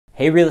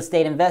Hey real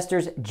estate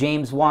investors,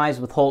 James Wise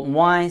with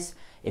HoltonWise.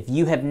 If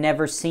you have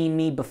never seen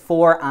me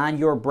before on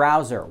your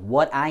browser,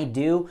 what I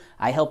do,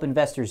 I help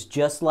investors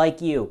just like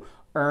you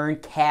earn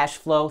cash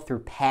flow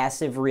through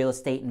passive real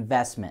estate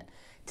investment.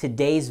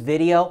 Today's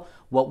video,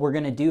 what we're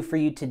going to do for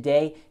you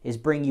today is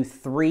bring you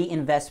 3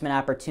 investment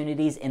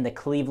opportunities in the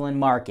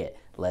Cleveland market.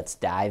 Let's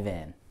dive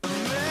in.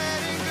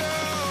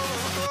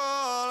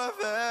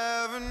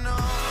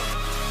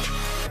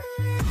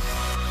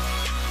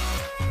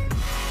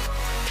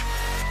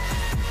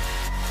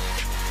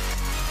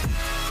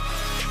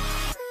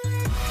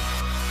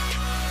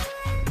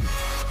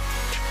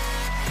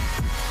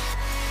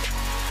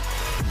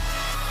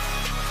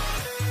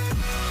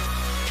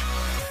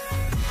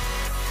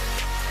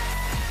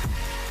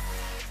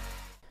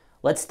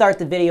 Let's start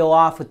the video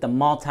off with the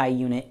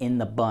multi-unit in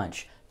the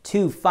bunch.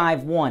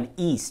 251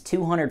 East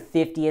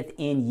 250th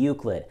in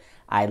Euclid.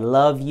 I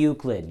love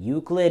Euclid.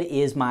 Euclid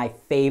is my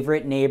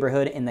favorite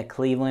neighborhood in the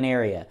Cleveland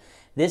area.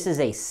 This is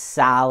a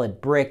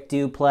solid brick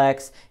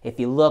duplex. If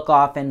you look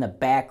off in the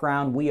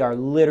background, we are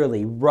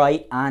literally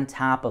right on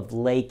top of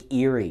Lake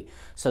Erie.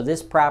 So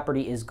this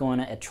property is going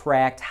to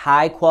attract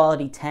high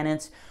quality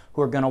tenants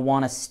who are going to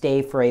want to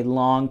stay for a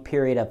long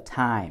period of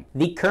time.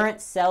 The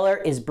current seller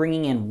is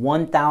bringing in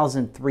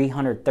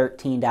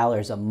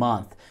 $1,313 a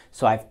month,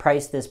 so I've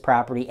priced this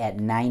property at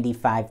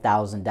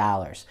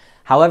 $95,000.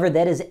 However,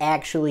 that is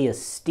actually a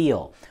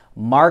steal.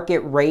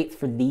 Market rate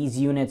for these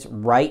units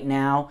right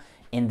now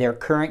in their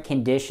current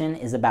condition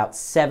is about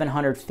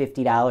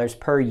 $750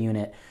 per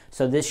unit,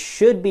 so this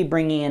should be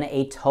bringing in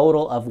a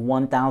total of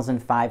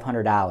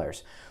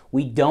 $1,500.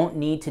 We don't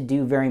need to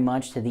do very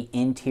much to the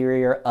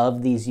interior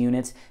of these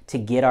units to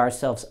get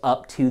ourselves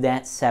up to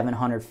that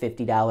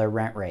 $750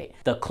 rent rate.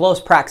 The close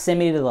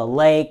proximity to the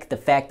lake, the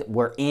fact that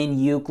we're in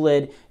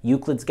Euclid,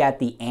 Euclid's got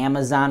the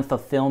Amazon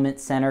fulfillment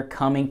center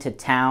coming to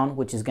town,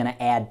 which is going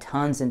to add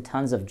tons and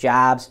tons of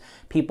jobs.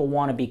 People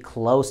want to be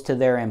close to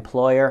their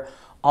employer.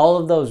 All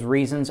of those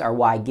reasons are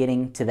why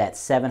getting to that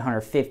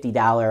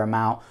 $750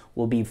 amount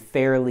will be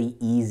fairly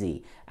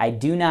easy. I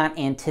do not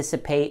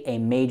anticipate a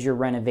major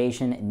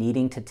renovation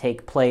needing to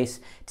take place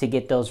to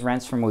get those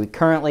rents from where we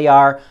currently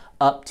are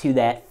up to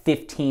that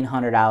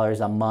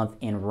 $1,500 a month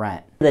in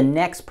rent. The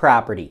next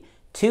property,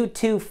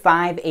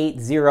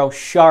 22580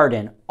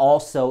 Chardon,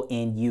 also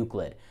in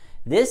Euclid.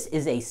 This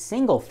is a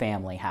single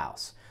family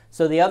house.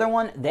 So the other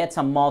one, that's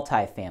a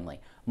multifamily.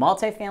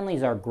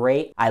 Multifamilies are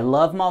great. I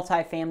love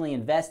multifamily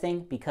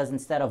investing because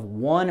instead of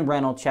 1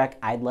 rental check,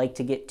 I'd like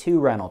to get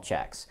 2 rental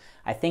checks.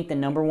 I think the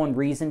 #1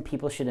 reason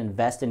people should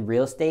invest in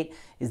real estate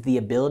is the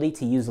ability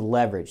to use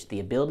leverage, the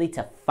ability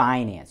to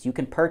finance. You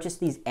can purchase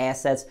these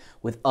assets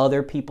with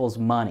other people's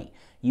money.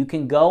 You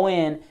can go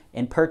in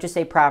and purchase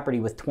a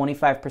property with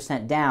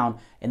 25% down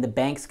and the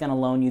bank's going to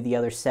loan you the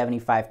other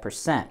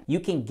 75%. You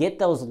can get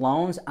those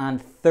loans on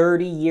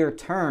 30-year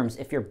terms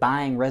if you're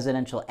buying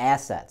residential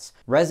assets.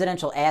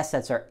 Residential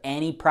assets are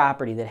any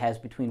property that has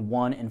between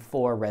 1 and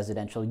 4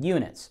 residential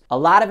units. A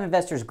lot of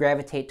investors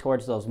gravitate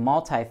towards those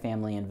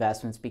multifamily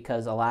investments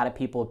because a lot of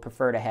people would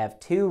prefer to have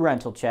 2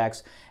 rental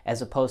checks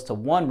as opposed to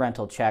 1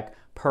 rental check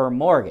per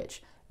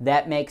mortgage.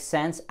 That makes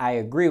sense. I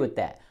agree with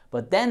that.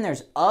 But then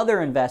there's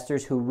other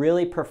investors who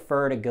really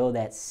prefer to go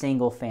that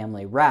single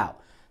family route.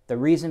 The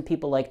reason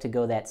people like to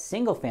go that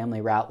single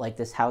family route, like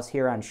this house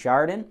here on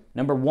Chardon,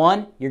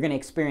 #1, you're going to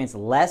experience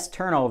less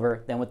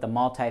turnover than with the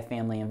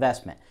multifamily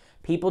investment.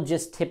 People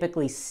just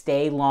typically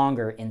stay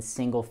longer in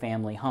single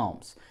family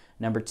homes.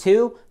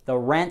 #2, the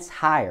rent's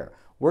higher.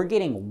 We're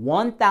getting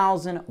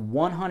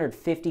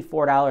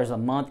 $1,154 a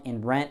month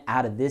in rent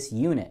out of this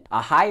unit.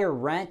 A higher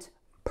rent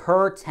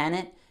per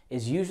tenant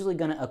is usually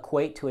going to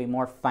equate to a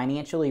more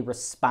financially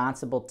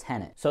responsible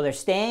tenant. So they're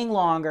staying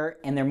longer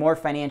and they're more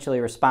financially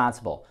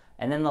responsible.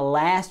 And then the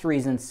last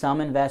reason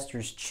some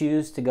investors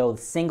choose to go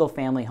with single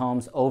family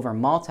homes over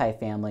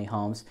multifamily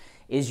homes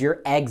is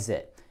your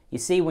exit. You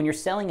see, when you're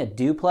selling a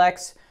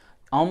duplex,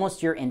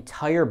 almost your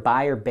entire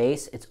buyer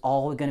base, it's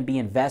all going to be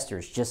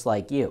investors just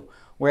like you.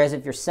 Whereas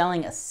if you're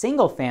selling a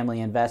single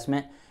family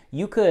investment,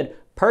 you could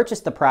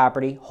purchase the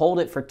property, hold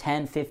it for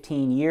 10,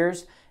 15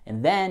 years,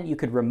 and then you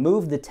could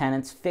remove the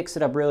tenants, fix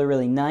it up really,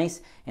 really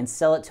nice, and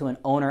sell it to an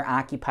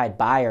owner-occupied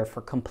buyer for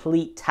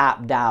complete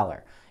top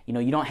dollar. You know,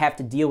 you don't have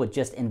to deal with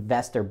just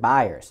investor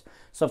buyers.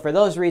 So for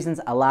those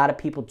reasons, a lot of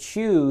people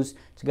choose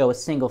to go with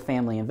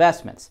single-family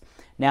investments.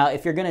 Now,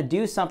 if you're going to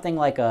do something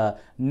like a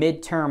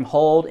midterm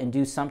hold and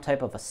do some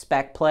type of a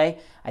spec play,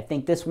 I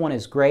think this one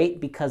is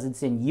great because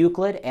it's in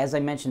Euclid, as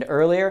I mentioned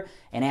earlier,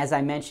 and as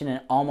I mentioned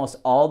in almost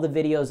all the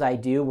videos I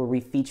do where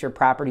we feature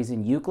properties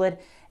in Euclid,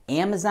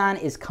 Amazon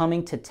is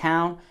coming to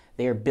town.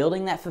 They are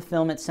building that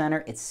fulfillment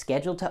center. It's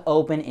scheduled to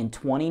open in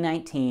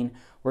 2019.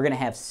 We're going to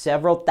have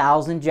several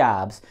thousand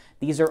jobs.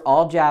 These are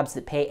all jobs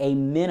that pay a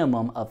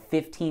minimum of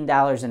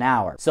 $15 an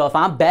hour. So if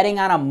I'm betting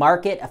on a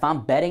market,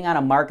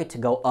 to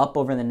go up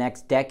over the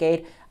next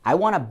decade, I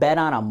want to bet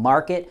on a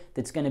market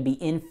that's going to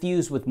be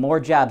infused with more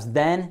jobs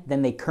then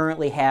than they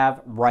currently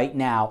have right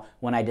now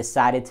when I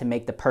decided to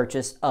make the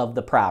purchase of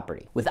the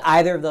property. With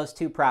either of those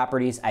two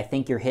properties, I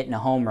think you're hitting a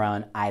home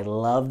run. I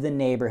love the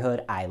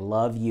neighborhood. I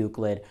love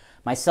Euclid.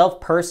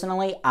 Myself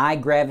personally, I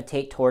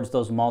gravitate towards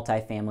those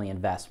multifamily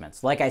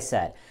investments. Like I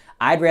said,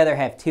 I'd rather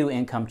have 2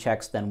 income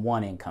checks than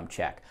 1 income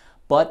check.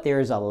 But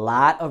there's a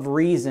lot of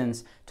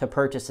reasons to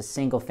purchase a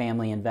single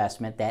family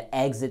investment, that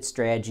exit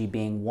strategy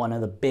being one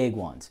of the big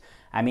ones.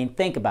 I mean,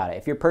 think about it.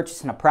 If you're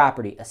purchasing a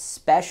property,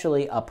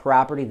 especially a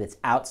property that's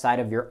outside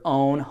of your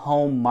own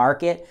home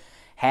market,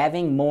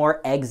 having more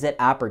exit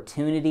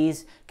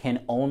opportunities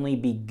can only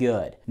be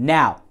good.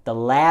 Now, the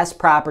last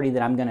property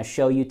that I'm going to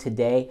show you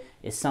today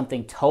is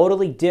something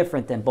totally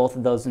different than both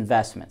of those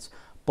investments.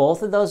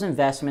 Both of those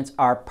investments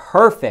are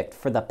perfect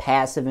for the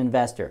passive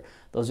investor.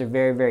 Those are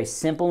very, very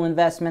simple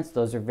investments.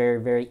 Those are very,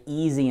 very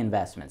easy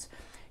investments.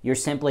 You're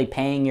simply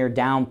paying your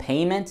down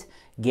payment,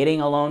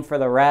 getting a loan for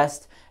the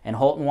rest, and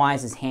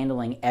HoltonWise is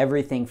handling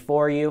everything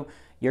for you.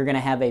 You're going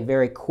to have a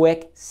very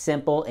quick,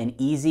 simple, and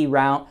easy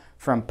route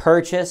from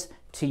purchase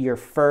to your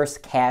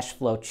first cash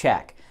flow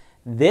check.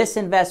 This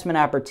investment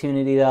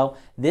opportunity, though,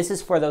 this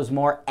is for those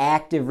more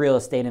active real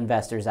estate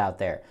investors out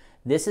there.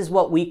 This is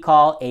what we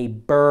call a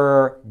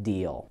BRRRR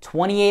deal.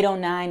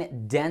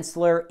 2809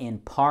 Dentzler in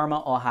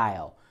Parma,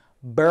 Ohio.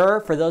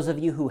 BRRRR, for those of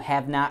you who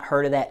have not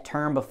heard of that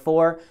term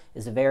before,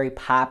 is a very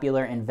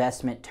popular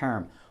investment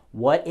term.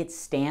 What it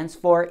stands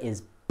for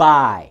is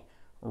buy,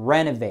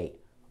 renovate,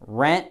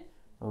 rent,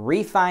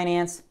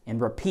 refinance, and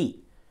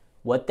repeat.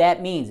 What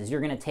that means is you're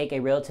going to take a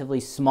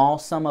relatively small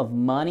sum of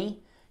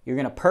money, you're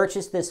going to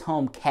purchase this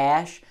home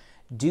cash,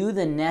 do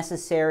the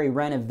necessary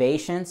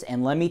renovations,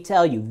 and let me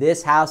tell you,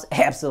 this house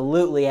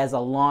absolutely has a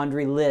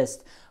laundry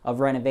list of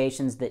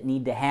renovations that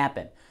need to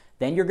happen.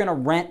 Then you're going to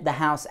rent the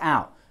house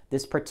out.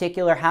 This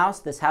particular house,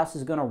 this house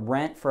is going to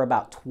rent for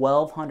about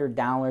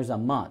 $1,200 a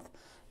month.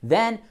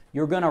 Then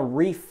you're going to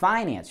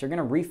refinance. You're going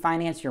to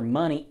refinance your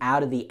money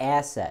out of the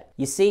asset.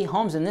 You see,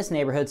 homes in this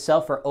neighborhood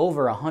sell for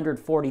over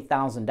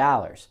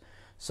 $140,000.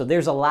 So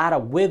there's a lot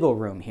of wiggle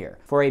room here.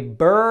 For a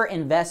BRRRR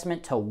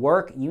investment to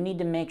work, you need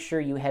to make sure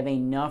you have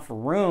enough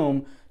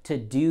room to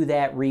do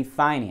that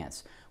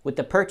refinance. With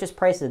the purchase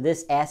price of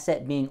this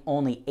asset being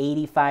only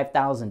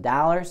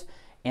 $85,000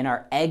 and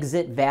our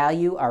exit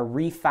value, our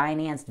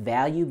refinanced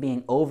value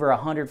being over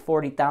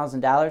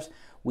 $140,000,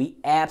 we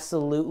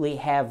absolutely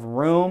have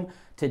room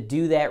to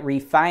do that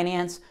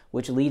refinance,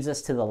 which leads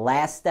us to the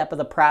last step of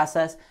the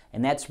process,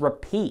 and that's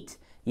repeat.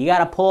 You got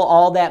to pull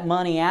all that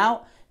money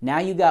out. Now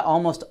you got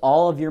almost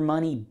all of your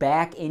money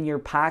back in your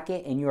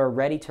pocket and you are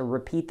ready to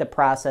repeat the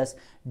process,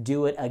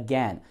 do it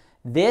again.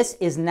 This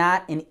is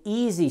not an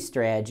easy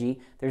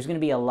strategy. There's going to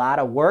be a lot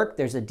of work.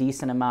 There's a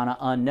decent amount of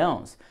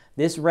unknowns.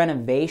 This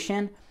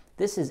renovation,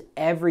 this is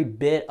every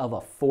bit of a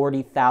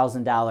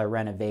 $40,000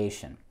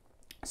 renovation.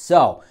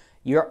 So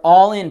your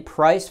all-in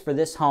price for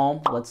this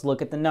home, let's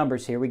look at the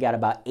numbers here. We got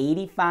about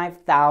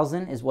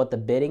 $85,000 is what the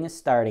bidding is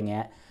starting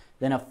at.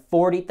 Then a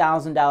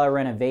 $40,000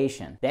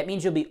 renovation. That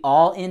means you'll be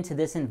all into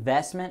this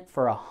investment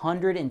for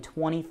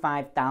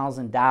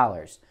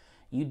 $125,000.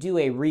 You do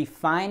a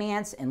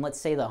refinance and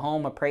let's say the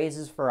home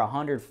appraises for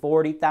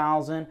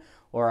 $140,000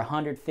 or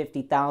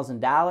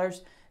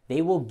 $150,000.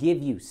 They will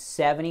give you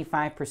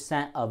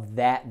 75% of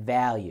that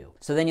value.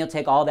 So then you'll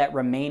take all that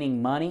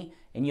remaining money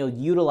and you'll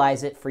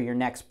utilize it for your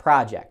next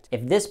project.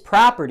 If this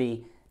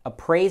property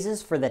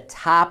appraises for the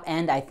top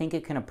end, I think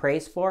it can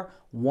appraise for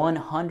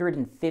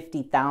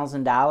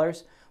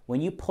 $150,000. When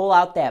you pull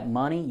out that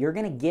money, you're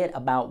going to get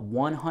about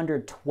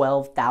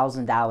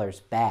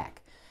 $112,000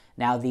 back.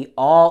 Now, the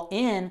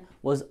all-in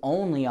was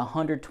only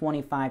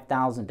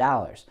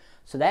 $125,000.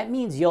 So that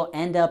means you'll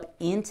end up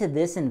into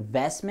this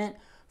investment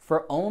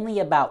for only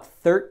about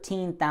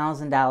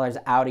 $13,000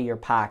 out of your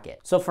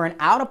pocket. So for an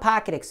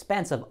out-of-pocket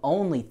expense of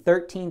only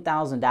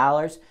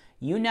 $13,000,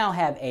 you now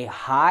have a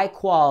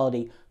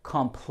high-quality,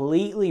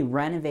 completely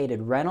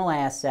renovated rental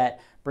asset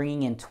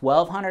bringing in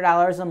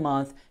 $1,200 a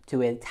month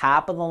to a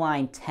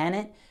top-of-the-line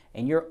tenant,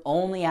 and you're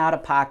only out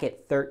of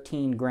pocket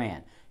 $13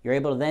 grand. You're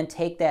able to then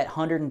take that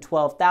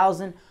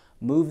 $112,000,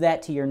 move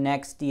that to your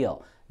next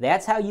deal.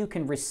 That's how you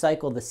can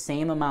recycle the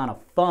same amount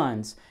of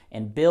funds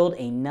and build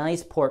a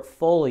nice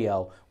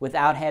portfolio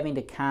without having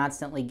to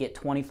constantly get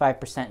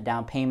 25%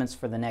 down payments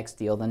for the next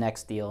deal, the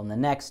next deal, and the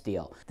next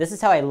deal. This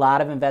is how a lot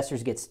of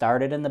investors get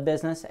started in the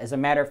business. As a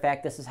matter of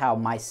fact, this is how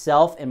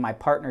myself and my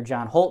partner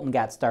John Holton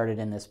got started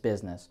in this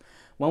business.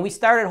 When we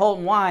started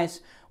HoltonWise,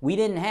 we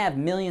didn't have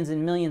millions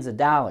and millions of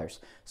dollars.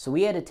 So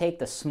we had to take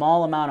the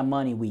small amount of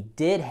money we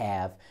did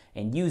have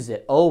and use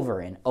it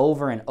over and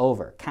over and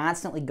over,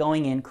 constantly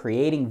going in,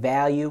 creating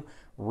value,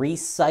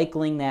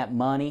 recycling that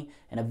money,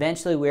 and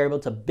eventually we were able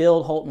to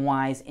build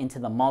HoltonWise into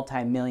the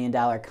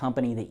multi-million-dollar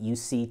company that you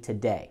see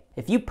today.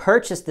 If you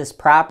purchase this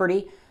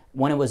property,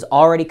 when it was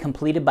already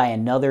completed by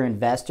another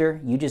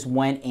investor, you just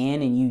went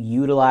in and you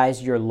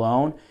utilized your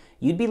loan,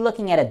 you'd be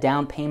looking at a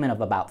down payment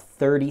of about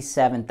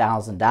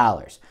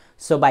 $37,000.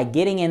 So by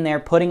getting in there,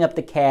 putting up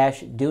the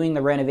cash, doing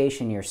the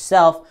renovation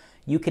yourself,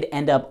 you could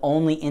end up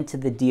only into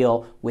the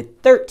deal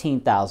with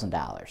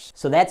 $13,000.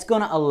 So that's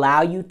going to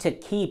allow you to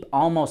keep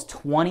almost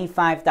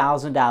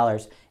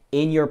 $25,000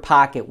 in your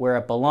pocket where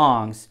it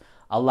belongs,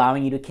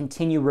 allowing you to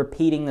continue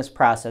repeating this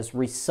process,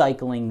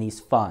 recycling these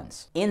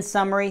funds. In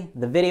summary,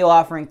 the video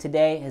offering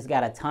today has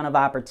got a ton of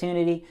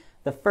opportunity.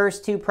 The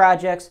first two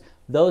projects,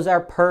 those are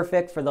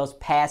perfect for those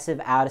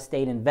passive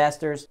out-of-state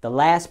investors. The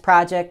last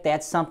project,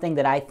 that's something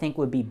that I think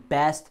would be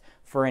best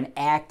for an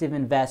active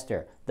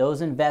investor.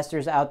 Those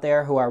investors out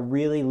there who are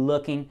really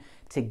looking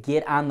to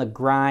get on the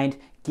grind,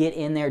 get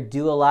in there,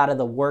 do a lot of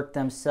the work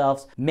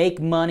themselves, make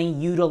money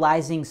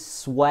utilizing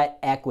sweat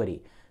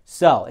equity.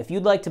 So if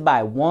you'd like to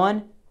buy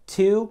one,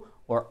 two,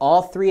 or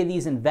all three of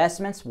these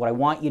investments, what I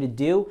want you to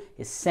do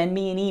is send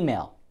me an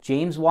email,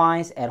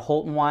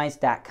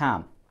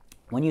 jameswise@holtonwise.com.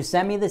 When you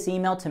send me this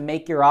email to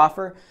make your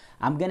offer,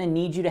 I'm going to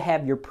need you to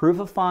have your proof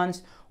of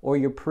funds or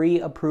your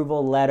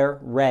pre-approval letter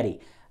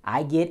ready.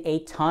 I get a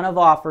ton of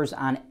offers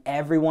on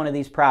every one of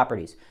these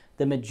properties.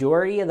 The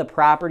majority of the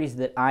properties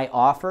that I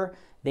offer,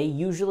 they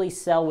usually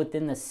sell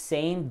within the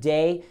same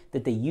day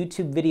that the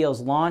YouTube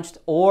videos launched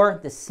or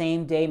the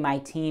same day my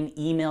team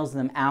emails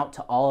them out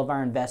to all of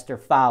our investor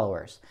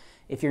followers.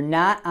 If you're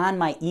not on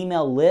my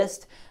email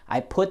list,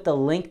 I put the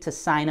link to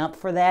sign up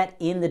for that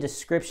in the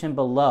description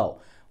below.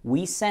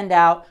 We send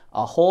out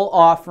a whole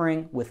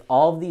offering with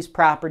all of these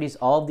properties,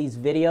 all of these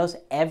videos,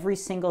 every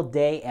single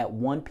day at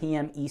 1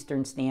 p.m.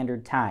 Eastern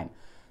Standard Time.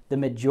 The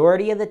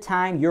majority of the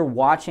time you're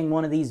watching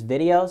one of these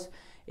videos,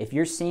 if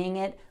you're seeing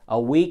it a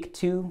week,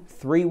 2,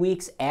 3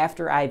 weeks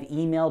after I've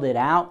emailed it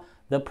out,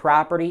 the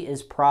property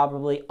is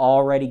probably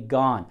already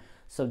gone.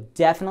 So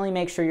definitely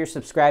make sure you're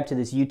subscribed to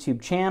this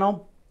YouTube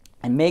channel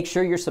and make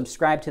sure you're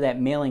subscribed to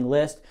that mailing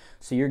list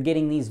so you're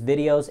getting these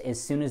videos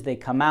as soon as they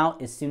come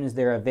out, as soon as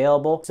they're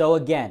available. So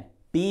again,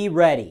 be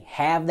ready.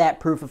 Have that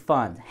proof of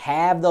funds.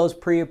 Have those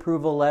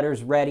pre-approval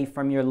letters ready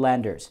from your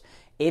lenders.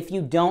 If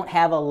you don't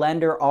have a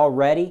lender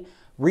already,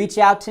 reach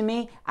out to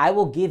me. I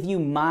will give you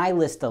my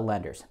list of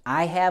lenders.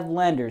 I have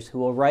lenders who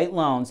will write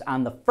loans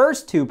on the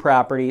first two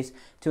properties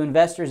to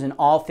investors in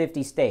all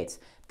 50 states.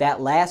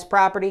 That last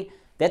property,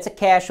 that's a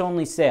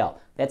cash-only sale.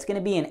 That's going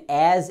to be an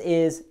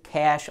as-is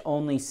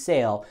cash-only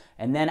sale,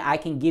 and then I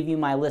can give you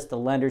my list of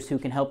lenders who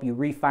can help you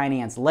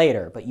refinance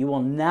later, but you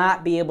will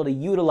not be able to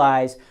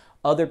utilize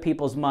other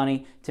people's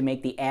money to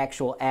make the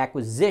actual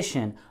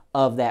acquisition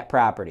of that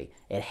property.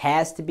 It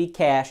has to be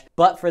cash,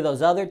 but for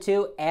those other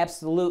two,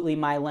 absolutely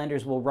my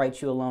lenders will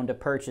write you a loan to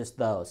purchase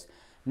those.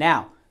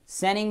 Now,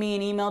 sending me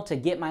an email to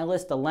get my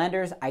list of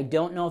lenders, I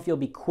don't know if you'll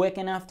be quick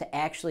enough to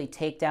actually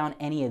take down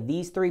any of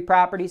these three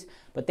properties,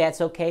 but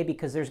that's okay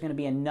because there's going to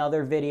be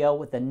another video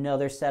with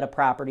another set of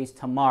properties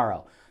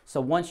tomorrow.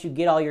 So once you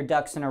get all your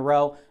ducks in a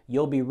row,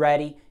 you'll be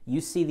ready. You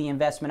see the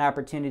investment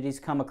opportunities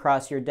come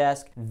across your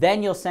desk.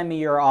 Then you'll send me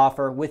your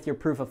offer with your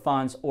proof of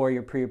funds or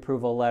your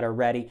pre-approval letter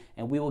ready,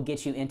 and we will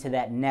get you into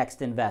that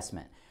next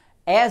investment.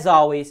 As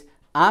always,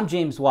 I'm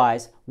James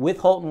Wise with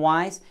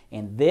HoltonWise,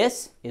 and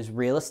this is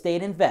Real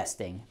Estate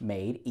Investing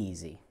Made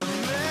Easy.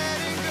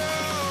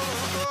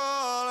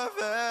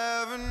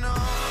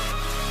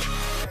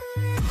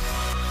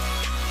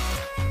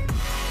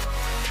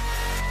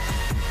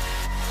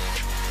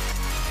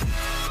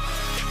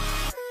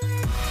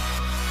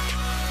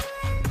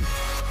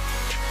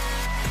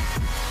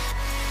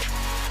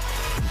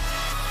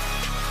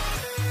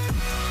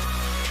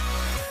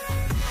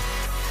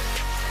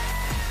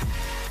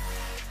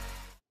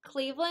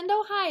 Cleveland,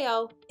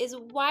 Ohio is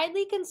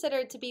widely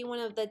considered to be one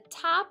of the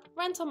top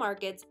rental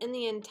markets in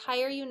the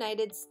entire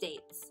United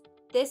States.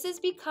 This is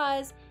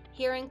because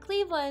here in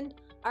Cleveland,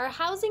 our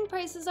housing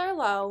prices are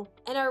low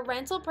and our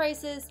rental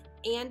prices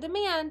and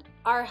demand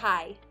are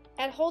high.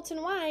 At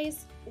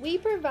HoltonWise, we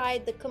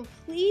provide the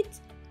complete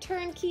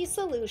turnkey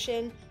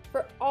solution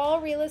for all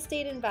real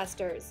estate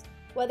investors,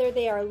 whether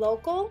they are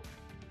local,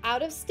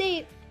 out of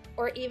state,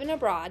 or even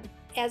abroad.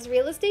 As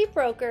real estate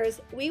brokers,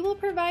 we will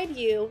provide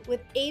you with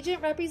agent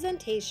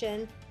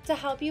representation to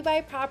help you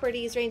buy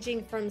properties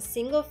ranging from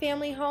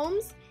single-family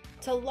homes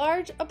to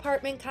large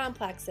apartment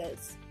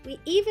complexes. We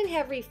even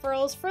have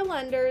referrals for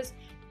lenders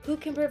who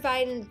can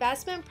provide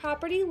investment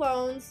property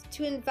loans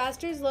to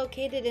investors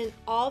located in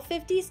all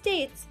 50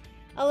 states,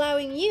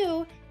 allowing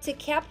you to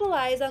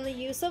capitalize on the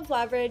use of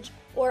leverage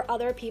or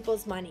other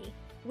people's money.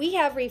 We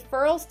have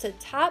referrals to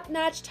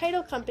top-notch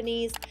title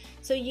companies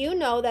so you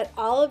know that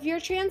all of your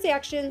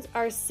transactions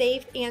are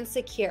safe and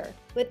secure,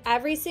 with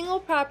every single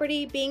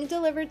property being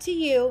delivered to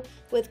you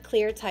with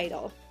clear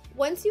title.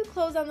 Once you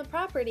close on the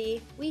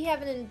property, we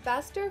have an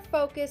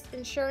investor-focused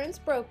insurance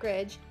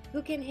brokerage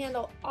who can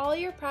handle all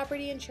your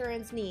property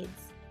insurance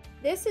needs.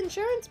 This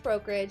insurance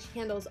brokerage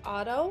handles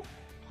auto,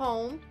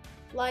 home,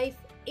 life,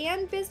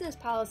 and business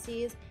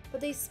policies, but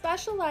they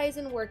specialize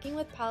in working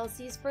with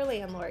policies for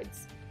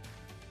landlords.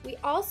 We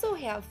also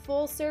have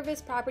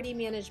full-service property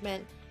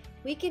management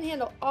We can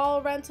handle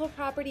all rental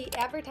property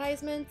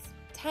advertisements,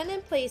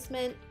 tenant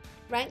placement,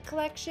 rent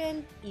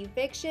collection,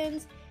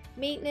 evictions,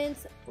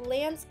 maintenance,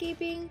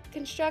 landscaping,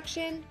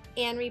 construction,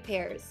 and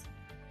repairs.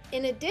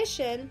 In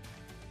addition,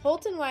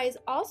 HoltonWise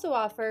also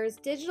offers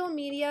digital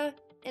media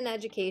and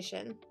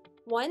education.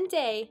 One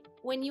day,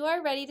 when you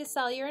are ready to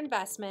sell your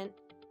investment,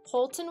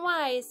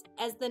 HoltonWise,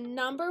 as the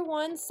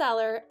 #1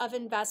 seller of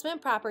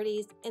investment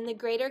properties in the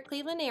greater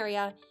Cleveland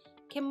area,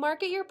 can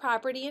market your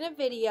property in a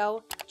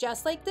video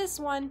just like this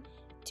one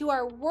to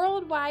our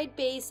worldwide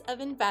base of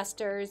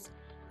investors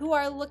who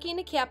are looking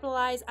to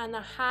capitalize on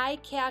the high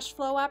cash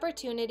flow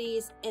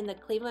opportunities in the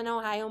Cleveland,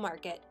 Ohio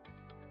market.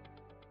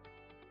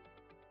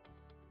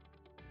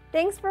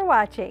 Thanks for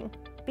watching.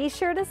 Be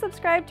sure to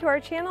subscribe to our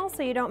channel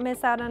so you don't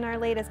miss out on our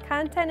latest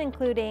content,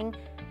 including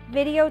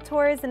video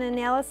tours and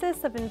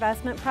analysis of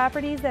investment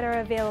properties that are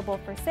available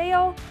for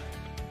sale,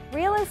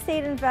 real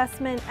estate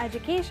investment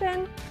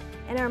education,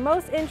 and our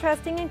most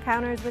interesting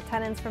encounters with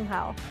tenants from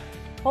hell.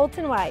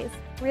 HoltonWise,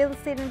 real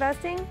estate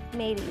investing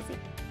made easy.